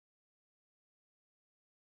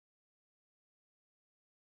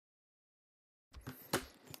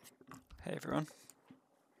Hey everyone,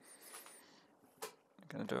 I'm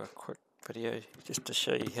going to do a quick video just to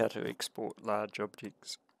show you how to export large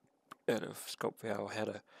objects out of SculptrVR, or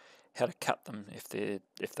how to cut them if they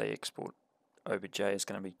export OBJ is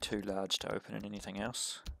going to be too large to open in anything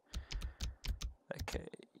else. Okay,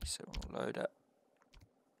 so we'll load up.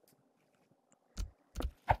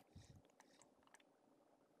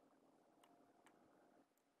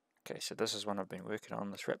 Okay, so this is one I've been working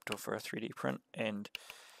on, this Raptor for a 3D print, and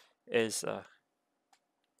as a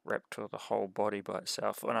Raptor, the whole body by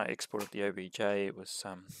itself, when I exported the OBJ, it was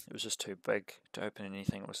just too big to open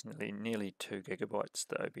anything. It was nearly 2 gigabytes,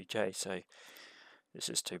 the OBJ, so it's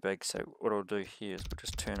just too big. So what I'll do here is we'll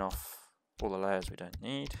just turn off all the layers we don't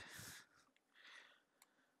need.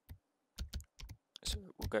 So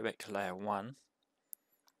we'll go back to layer 1,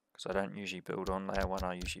 because I don't usually build on layer 1,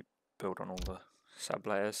 I usually build on all the sub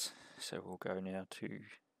layers. So we'll go now to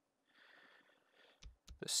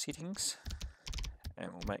the settings,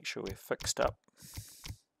 and we'll make sure we're fixed up.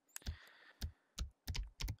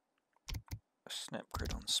 Snap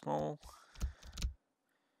grid on small,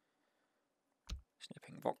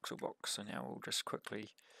 snapping voxel box. So now we'll just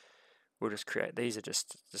create, these are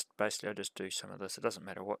just basically I'll just do some of this. It doesn't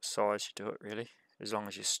matter what size you do it really, as long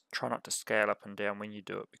as you try not to scale up and down when you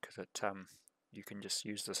do it, because it you can just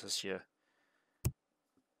use this as your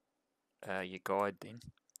guide then,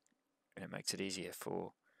 and it makes it easier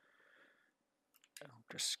for. I'll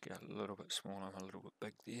just scale a little bit smaller, I'm a little bit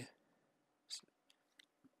big there. So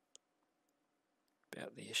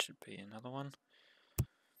about there should be another one.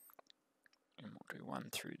 And we'll do one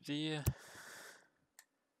through there,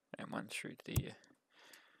 and one through there.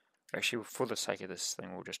 Actually, for the sake of this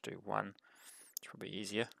thing, we'll just do one. It's probably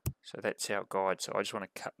easier. So that's our guide. So I just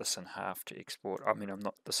want to cut this in half to export. I mean,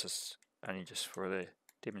 this is only just for the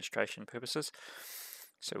demonstration purposes.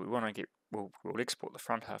 So we want to get, we'll export the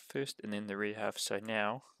front half first and then the rear half. So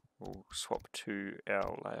now we'll swap to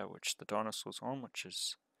our layer which the dinosaur's on, which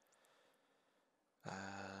is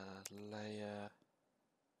layer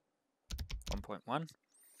 1.1.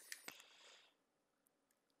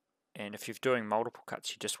 And if you're doing multiple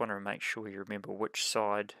cuts, you just want to make sure you remember which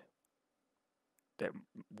side,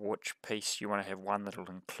 which piece you want to have one that'll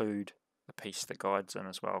include the piece the guide's in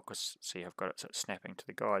as well, because see, I've got it so it's snapping to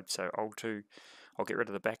the guide. So I'll get rid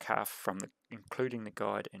of the back half from including the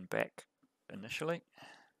guide and back initially.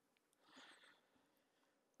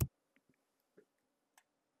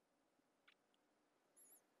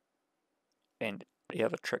 And the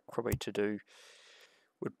other trick probably to do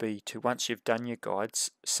would be to, once you've done your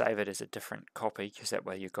guides, save it as a different copy, because that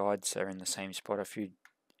way your guides are in the same spot. If you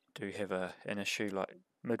do have an issue like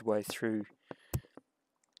midway through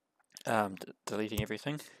deleting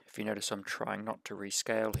everything, if you notice I'm trying not to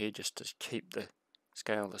rescale here, just to keep the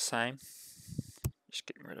scale the same. Just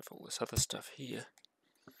getting rid of all this other stuff here.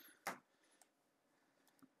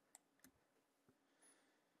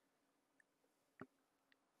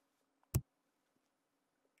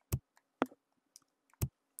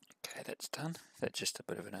 Okay, that's done. That's just a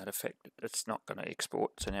bit of an artifact. It's not going to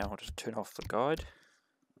export, so now I'll just turn off the guide.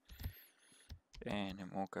 And then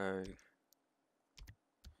we'll go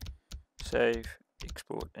save,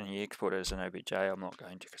 export, and you export it as an OBJ. I'm not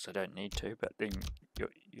going to because I don't need to, but then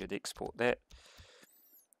you'd export that.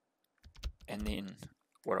 And then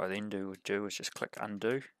what I then would do is just click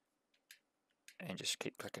undo, and just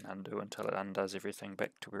keep clicking undo until it undoes everything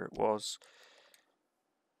back to where it was.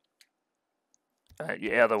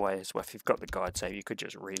 The other way is, well, if you've got the guide save, you could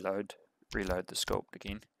just reload the sculpt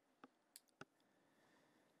again.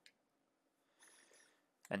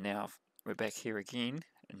 And now we're back here again,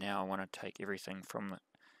 and now I want to take everything from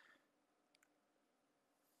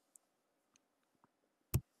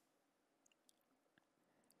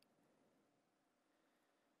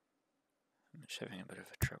I'm just having a bit of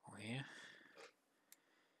a trouble here.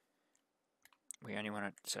 We only want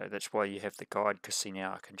to, so that's why you have the guide, because see,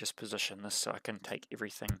 now I can just position this so I can take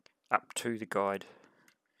everything up to the guide.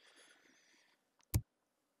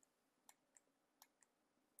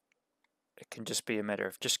 It can just be a matter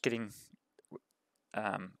of just getting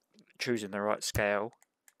choosing the right scale,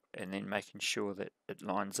 and then making sure that it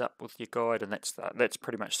lines up with your guide, and that's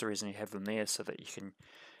pretty much the reason you have them there, so that you can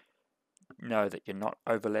know that you're not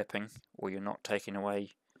overlapping, or you're not taking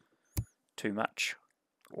away too much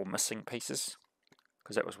or missing pieces,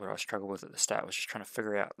 because that was what I struggled with at the start, was just trying to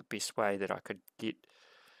figure out the best way that I could get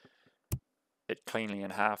it cleanly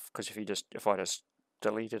in half, because if I just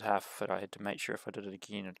deleted half of it, I had to make sure if I did it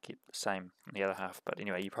again it'd keep the same in the other half. But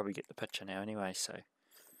anyway, you probably get the picture now anyway, so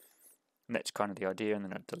and that's kind of the idea. And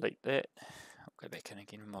then I'd delete that. I'll go back in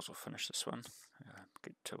again, we might as well finish this one.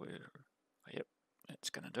 Get to where, yep, It's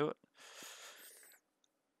going to do it.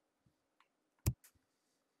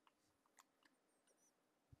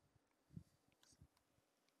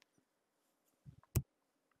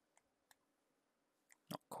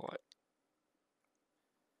 Not quite.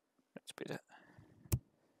 That's better.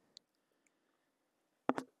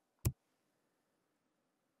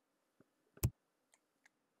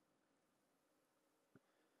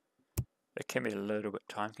 It can be a little bit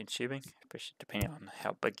time consuming, especially depending on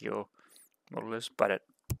how big your model is, but it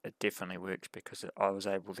definitely works, because I was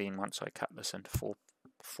able then, once I cut this into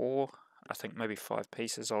four, I think maybe 5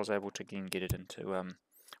 pieces, I was able to again get it into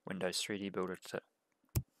Windows 3D Builder to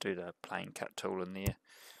do the plane cut tool in there.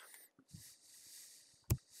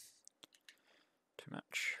 Too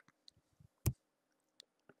much.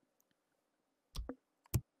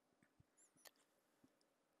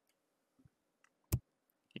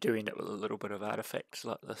 You do end up with a little bit of artifacts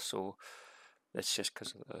like this, or that's just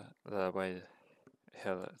because of the way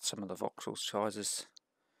how some of the voxel sizes,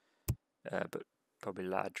 but probably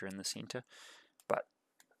larger in the center. But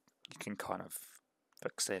you can kind of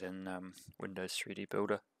fix that in Windows 3D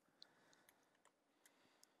Builder.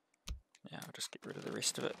 Now I'll just get rid of the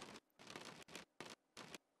rest of it.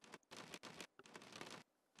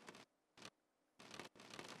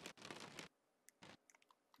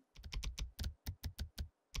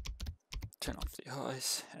 Turn off the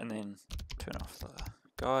eyes, and then turn off the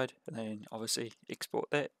guide, and then obviously export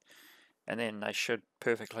that, and then they should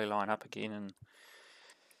perfectly line up again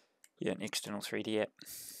in an external 3D app.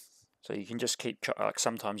 So you can just keep, like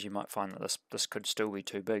sometimes you might find that this could still be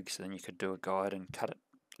too big, so then you could do a guide and cut it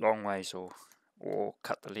long ways, or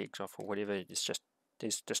cut the legs off, or whatever. There's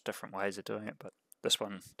just different ways of doing it, but this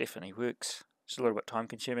one definitely works. It's a little bit time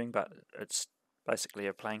consuming, but it's basically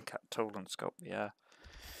a plane cut tool in SculptrVR.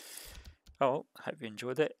 Oh, hope you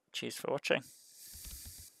enjoyed that. Cheers for watching.